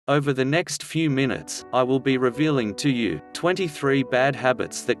Over the next few minutes, I will be revealing to you 23 bad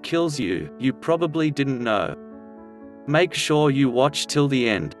habits that kills you probably didn't know. Make sure you watch till the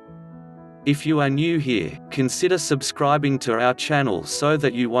end. If you are new here, consider subscribing to our channel so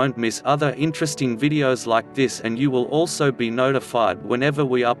that you won't miss other interesting videos like this, and you will also be notified whenever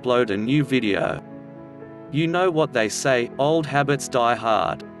we upload a new video. You know what they say, old habits die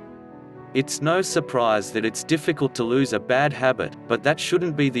hard. It's no surprise that it's difficult to lose a bad habit, but that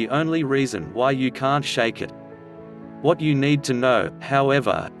shouldn't be the only reason why you can't shake it. What you need to know,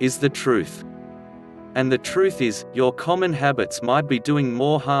 however, is the truth. And the truth is, your common habits might be doing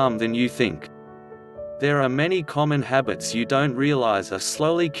more harm than you think. There are many common habits you don't realize are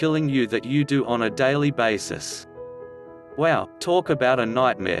slowly killing you that you do on a daily basis. Wow, talk about a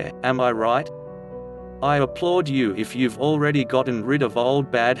nightmare, am I right? I applaud you if you've already gotten rid of old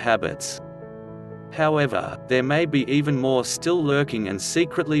bad habits. However, there may be even more still lurking and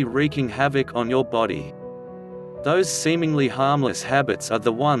secretly wreaking havoc on your body. Those seemingly harmless habits are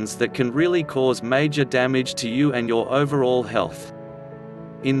the ones that can really cause major damage to you and your overall health.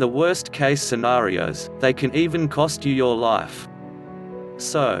 In the worst-case scenarios, they can even cost you your life.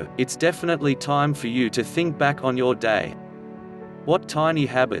 So, it's definitely time for you to think back on your day. What tiny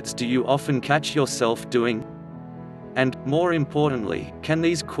habits do you often catch yourself doing? And, more importantly, can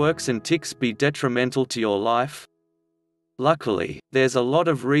these quirks and tics be detrimental to your life? Luckily, there's a lot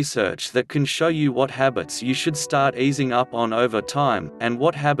of research that can show you what habits you should start easing up on over time, and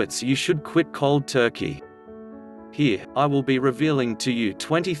what habits you should quit cold turkey. Here, I will be revealing to you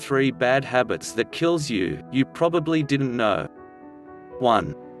 23 bad habits that kills you probably didn't know.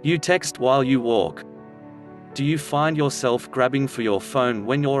 1. You text while you walk. Do you find yourself grabbing for your phone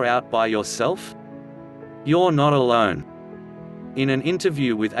when you're out by yourself? You're not alone. In an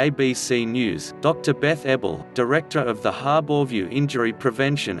interview with ABC News, Dr. Beth Ebel, director of the Harborview Injury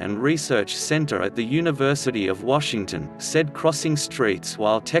Prevention and Research Center at the University of Washington, said crossing streets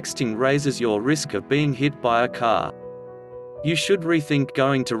while texting raises your risk of being hit by a car. You should rethink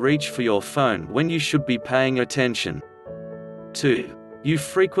going to reach for your phone when you should be paying attention. 2. You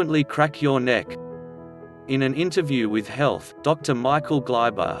frequently crack your neck. In an interview with Health, Dr. Michael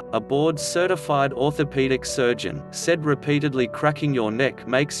Gleiber, a board-certified orthopedic surgeon, said repeatedly cracking your neck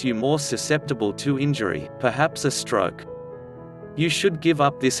makes you more susceptible to injury, perhaps a stroke. You should give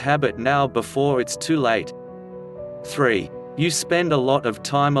up this habit now before it's too late. 3. You spend a lot of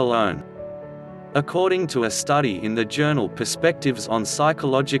time alone. According to a study in the journal Perspectives on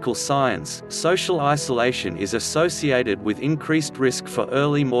Psychological Science, social isolation is associated with increased risk for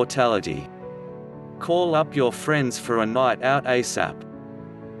early mortality. Call up your friends for a night out ASAP.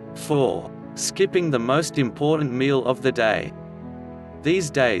 4. Skipping the most important meal of the day. These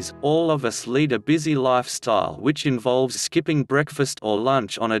days, all of us lead a busy lifestyle which involves skipping breakfast or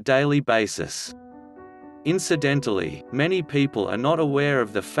lunch on a daily basis. Incidentally, many people are not aware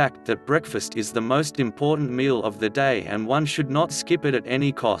of the fact that breakfast is the most important meal of the day and one should not skip it at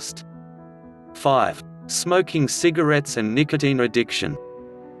any cost. 5. Smoking cigarettes and nicotine addiction.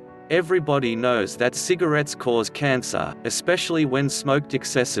 Everybody knows that cigarettes cause cancer, especially when smoked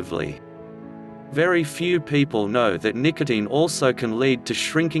excessively. Very few people know that nicotine also can lead to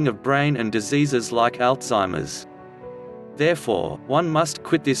shrinking of brain and diseases like Alzheimer's. Therefore, one must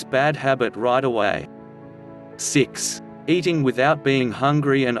quit this bad habit right away. 6. Eating without being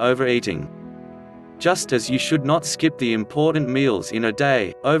hungry and overeating. Just as you should not skip the important meals in a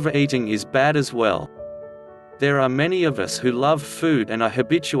day, overeating is bad as well. There are many of us who love food and are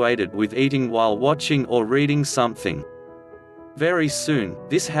habituated with eating while watching or reading something. Very soon,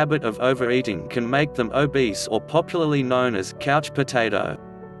 this habit of overeating can make them obese, or popularly known as couch potato.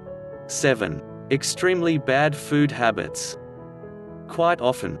 7. Extremely bad food habits. Quite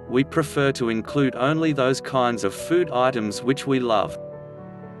often, we prefer to include only those kinds of food items which we love.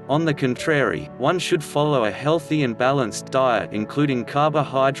 On the contrary, one should follow a healthy and balanced diet including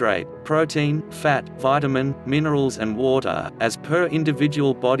carbohydrate, protein, fat, vitamin, minerals and water, as per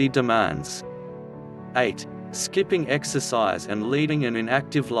individual body demands. 8. Skipping exercise and leading an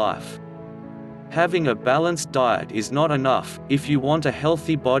inactive life. Having a balanced diet is not enough if you want a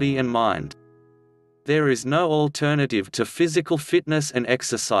healthy body and mind. There is no alternative to physical fitness and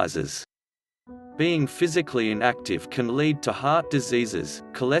exercises. Being physically inactive can lead to heart diseases,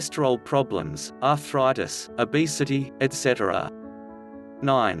 cholesterol problems, arthritis, obesity, etc.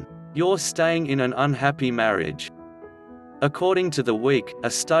 9. You're staying in an unhappy marriage. According to The Week, a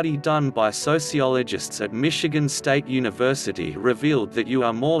study done by sociologists at Michigan State University revealed that you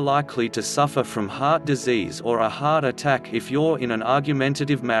are more likely to suffer from heart disease or a heart attack if you're in an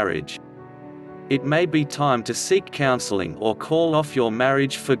argumentative marriage. It may be time to seek counseling or call off your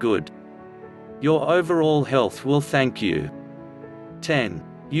marriage for good. Your overall health will thank you. 10.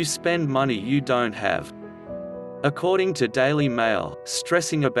 You spend money you don't have. According to Daily Mail,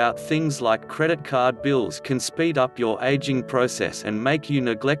 stressing about things like credit card bills can speed up your aging process and make you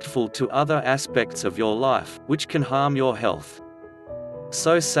neglectful to other aspects of your life, which can harm your health.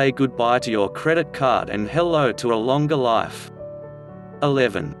 So say goodbye to your credit card and hello to a longer life.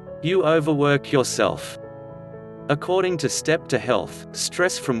 11. You overwork yourself. According to Step to Health,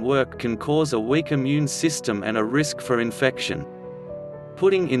 stress from work can cause a weak immune system and a risk for infection.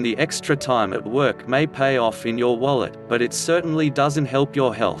 Putting in the extra time at work may pay off in your wallet, but it certainly doesn't help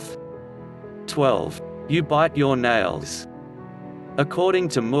your health. 12. You bite your nails. According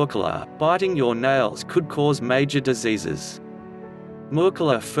to Mercola, biting your nails could cause major diseases.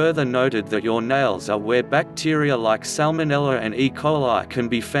 Mercola further noted that your nails are where bacteria like Salmonella and E. coli can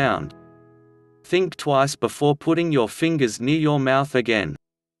be found. Think twice before putting your fingers near your mouth again.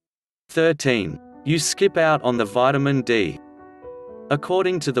 13. You skip out on the vitamin D.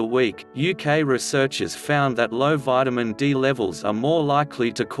 According to The Week, UK researchers found that low vitamin D levels are more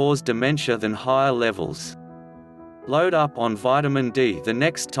likely to cause dementia than higher levels. Load up on vitamin D the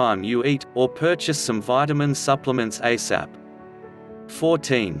next time you eat, or purchase some vitamin supplements ASAP.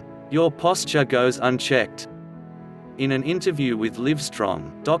 14. Your posture goes unchecked. In an interview with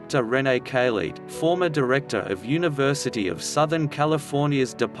Livestrong, Dr. Renee Khalid, former director of University of Southern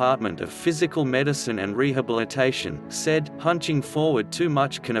California's Department of Physical Medicine and Rehabilitation, said, "Hunching forward too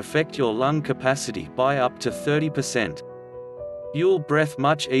much can affect your lung capacity by up to 30%. You'll breathe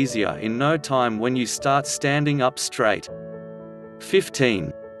much easier in no time when you start standing up straight."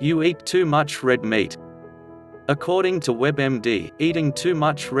 15. You eat too much red meat. According to WebMD, eating too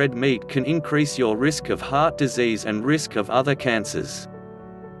much red meat can increase your risk of heart disease and risk of other cancers.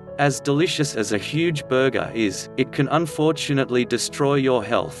 As delicious as a huge burger is, it can unfortunately destroy your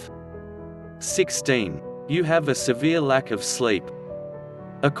health. 16. You have a severe lack of sleep.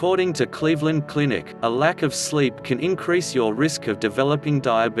 According to Cleveland Clinic, a lack of sleep can increase your risk of developing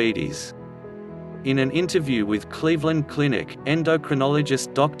diabetes. In an interview with Cleveland Clinic,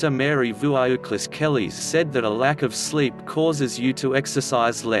 endocrinologist Dr. Mary Vuauklis-Kellys said that a lack of sleep causes you to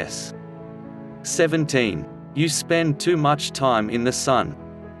exercise less. 17. You spend too much time in the sun.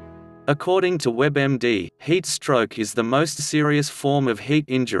 According to WebMD, heat stroke is the most serious form of heat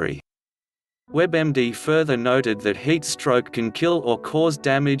injury. WebMD further noted that heat stroke can kill or cause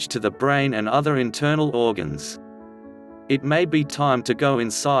damage to the brain and other internal organs. It may be time to go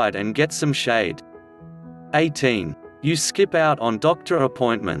inside and get some shade. 18. You skip out on doctor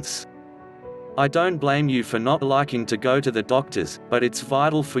appointments. I don't blame you for not liking to go to the doctors, but it's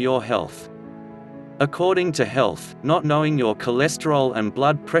vital for your health. According to Health, not knowing your cholesterol and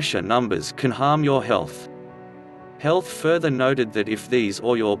blood pressure numbers can harm your health. Health further noted that if these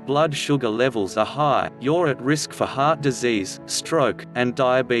or your blood sugar levels are high, you're at risk for heart disease, stroke, and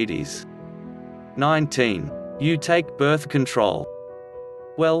diabetes. 19. You take birth control.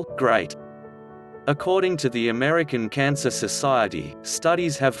 Well, great. According to the American Cancer Society,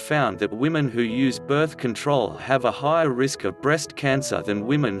 studies have found that women who use birth control have a higher risk of breast cancer than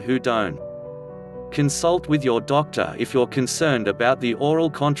women who don't. Consult with your doctor if you're concerned about the oral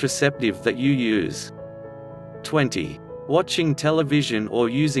contraceptive that you use. 20. Watching television or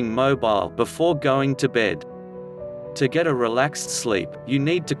using mobile before going to bed. To get a relaxed sleep, you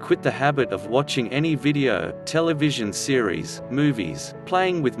need to quit the habit of watching any video, television series, movies,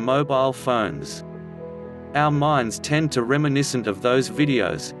 playing with mobile phones. Our minds tend to reminiscent of those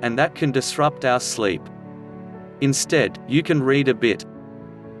videos, and that can disrupt our sleep. Instead, you can read a bit.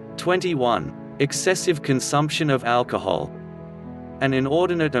 21. Excessive consumption of alcohol. An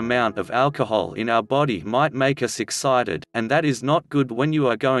inordinate amount of alcohol in our body might make us excited, and that is not good when you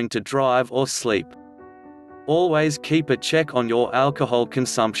are going to drive or sleep. Always keep a check on your alcohol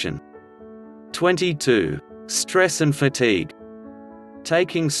consumption. 22. Stress and fatigue.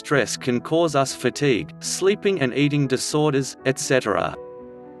 Taking stress can cause us fatigue, sleeping and eating disorders, etc.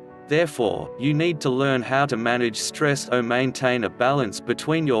 Therefore, you need to learn how to manage stress or maintain a balance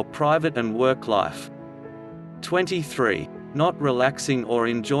between your private and work life. 23. Not relaxing or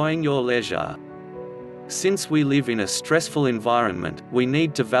enjoying your leisure. Since we live in a stressful environment, we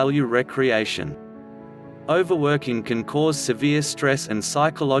need to value recreation. Overworking can cause severe stress and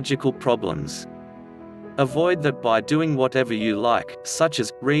psychological problems. Avoid that by doing whatever you like, such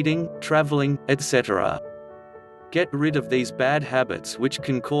as reading, traveling, etc. Get rid of these bad habits which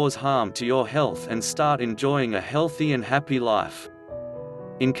can cause harm to your health and start enjoying a healthy and happy life.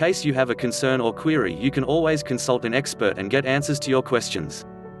 In case you have a concern or query, you can always consult an expert and get answers to your questions.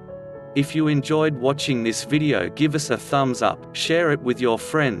 If you enjoyed watching this video, give us a thumbs up, share it with your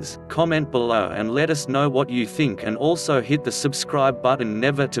friends, comment below and let us know what you think, and also hit the subscribe button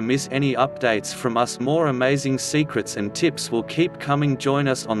never to miss any updates from us. More amazing secrets and tips will keep coming. Join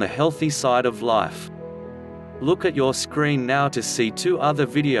us on the healthy side of life. Look at your screen now to see 2 other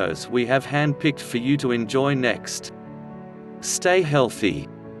videos we have handpicked for you to enjoy next. Stay healthy.